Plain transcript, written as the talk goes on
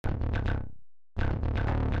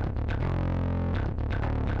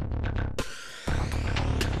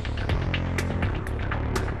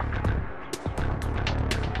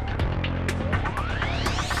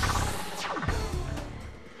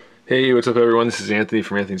Hey, what's up everyone? This is Anthony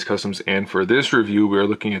from Anthony's Customs, and for this review we are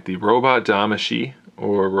looking at the Robot Damashii,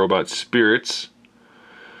 or Robot Spirits,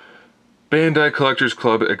 Bandai Collectors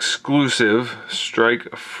Club exclusive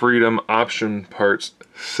Strike Freedom option parts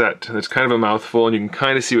set. It's kind of a mouthful and you can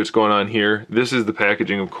kind of see what's going on here. This is the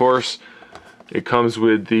packaging, of course. It comes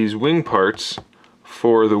with these wing parts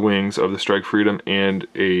for the wings of the Strike Freedom and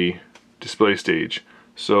a display stage.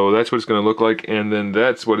 So that's what it's going to look like, and then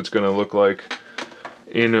that's what it's going to look like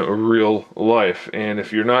in real life. And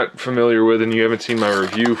if you're not familiar with and you haven't seen my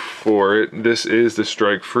review for it, this is the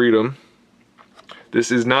Strike Freedom.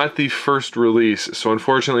 This is not the first release, so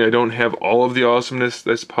unfortunately I don't have all of the awesomeness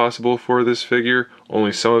that's possible for this figure,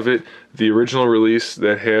 only some of it. The original release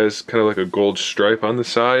that has kind of like a gold stripe on the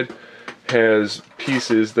side has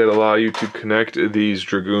pieces that allow you to connect these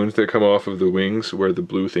dragoons that come off of the wings where the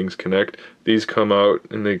blue things connect. These come out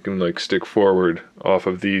and they can like stick forward off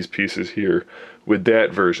of these pieces here with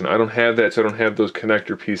that version. I don't have that, so I don't have those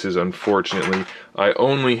connector pieces, unfortunately. I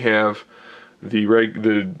only have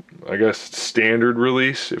the I guess standard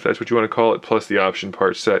release, if that's what you want to call it, plus the option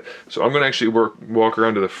part set. So I'm going to actually walk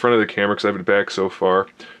around to the front of the camera because I have it back so far,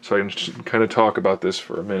 so I can kind of talk about this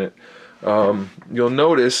for a minute. You'll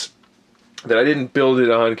notice that I didn't build it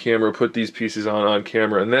on camera, put these pieces on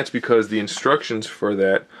camera, and that's because the instructions for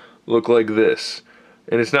that look like this.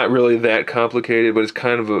 And it's not really that complicated, but it's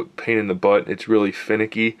kind of a pain in the butt. It's really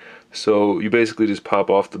finicky. So you basically just pop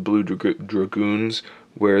off the blue dragoons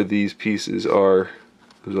where these pieces are,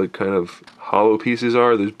 those like kind of hollow pieces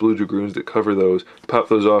are, there's blue dragoons that cover those. Pop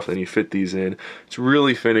those off and you fit these in. It's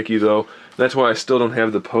really finicky though. That's why I still don't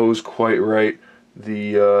have the pose quite right.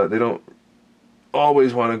 They don't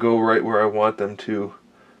always want to go right where I want them to.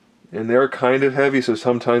 And they're kind of heavy, so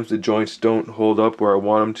sometimes the joints don't hold up where I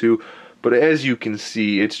want them to. But as you can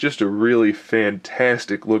see, it's just a really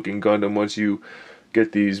fantastic looking Gundam once you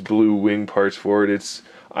get these blue wing parts for it.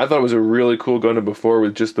 I thought it was a really cool Gundam before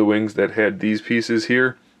with just the wings that had these pieces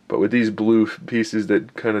here, but with these blue pieces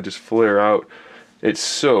that kind of just flare out, it's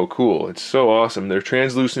so cool. It's so awesome. They're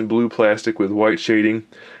translucent blue plastic with white shading,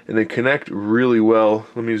 and they connect really well.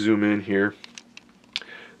 Let me zoom in here.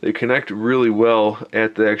 They connect really well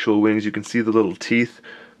at the actual wings. You can see the little teeth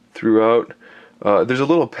throughout. There's a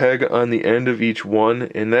little peg on the end of each one,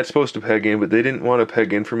 and that's supposed to peg in, but they didn't want to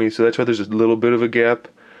peg in for me, so that's why there's a little bit of a gap.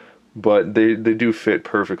 But they do fit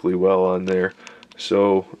perfectly well on there,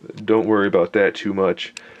 so don't worry about that too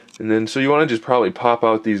much. And then, so you want to just probably pop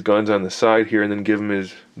out these guns on the side here and then give him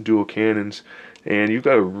his dual cannons, and you've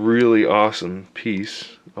got a really awesome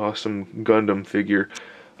piece, awesome Gundam figure.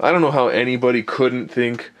 I don't know how anybody couldn't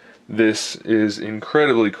think this is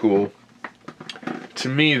incredibly cool. To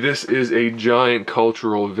me, this is a giant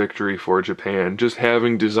cultural victory for Japan. Just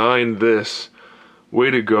having designed this, way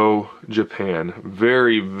to go, Japan.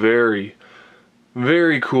 Very, very,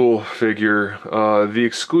 very cool figure. The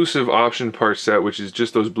exclusive option part set, which is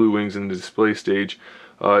just those blue wings and the display stage,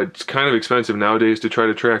 it's kind of expensive nowadays to try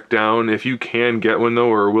to track down. If you can get one though,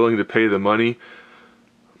 or are willing to pay the money,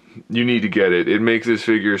 you need to get it. It makes this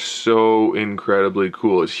figure so incredibly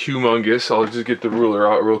cool. It's humongous. I'll just get the ruler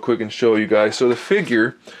out real quick and show you guys. So the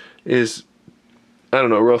figure is, I don't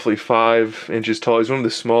know, roughly 5 inches tall. He's one of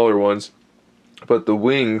the smaller ones, but the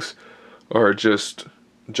wings are just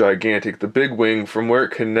gigantic. The big wing, from where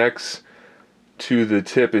it connects to the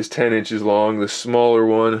tip, is 10 inches long. The smaller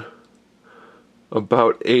one,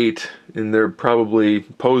 about 8, and they're probably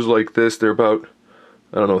posed like this. They're about,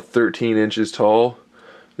 I don't know, 13 inches tall.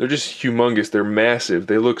 They're just humongous. They're massive.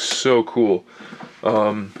 They look so cool.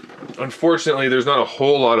 Unfortunately, there's not a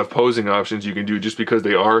whole lot of posing options you can do just because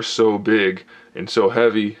they are so big and so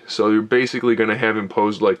heavy. So you're basically going to have him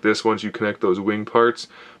posed like this once you connect those wing parts.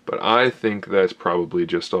 But I think that's probably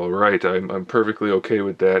just all right. I'm perfectly okay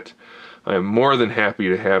with that. I am more than happy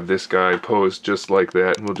to have this guy posed just like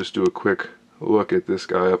that. And we'll just do a quick look at this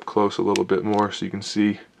guy up close a little bit more so you can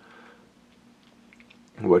see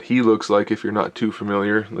what he looks like if you're not too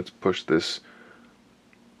familiar. Let's push this.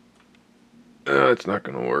 It's not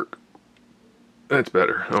going to work. That's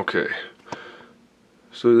better. Okay.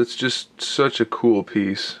 So that's just such a cool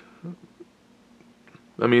piece.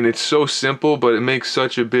 I mean, it's so simple, but it makes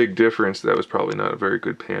such a big difference. That was probably not a very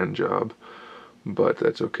good pan job, but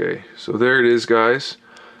that's okay. So there it is, guys.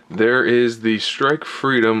 There is the Strike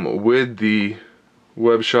Freedom with the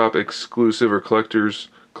web shop exclusive, or Collectors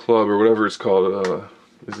Club, or whatever it's called.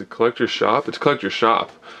 Is it Collector's Shop? It's Collector's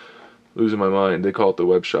Shop. Losing my mind. They call it the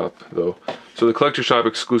web shop though. So the Collector's Shop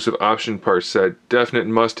exclusive option part set, definite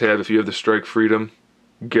must have if you have the Strike Freedom.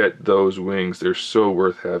 get those wings. They're so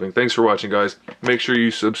worth having. Thanks for watching, guys. Make sure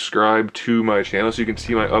you subscribe to my channel so you can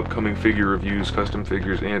see my upcoming figure reviews, custom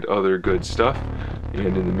figures, and other good stuff.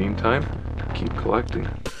 And in the meantime, keep collecting.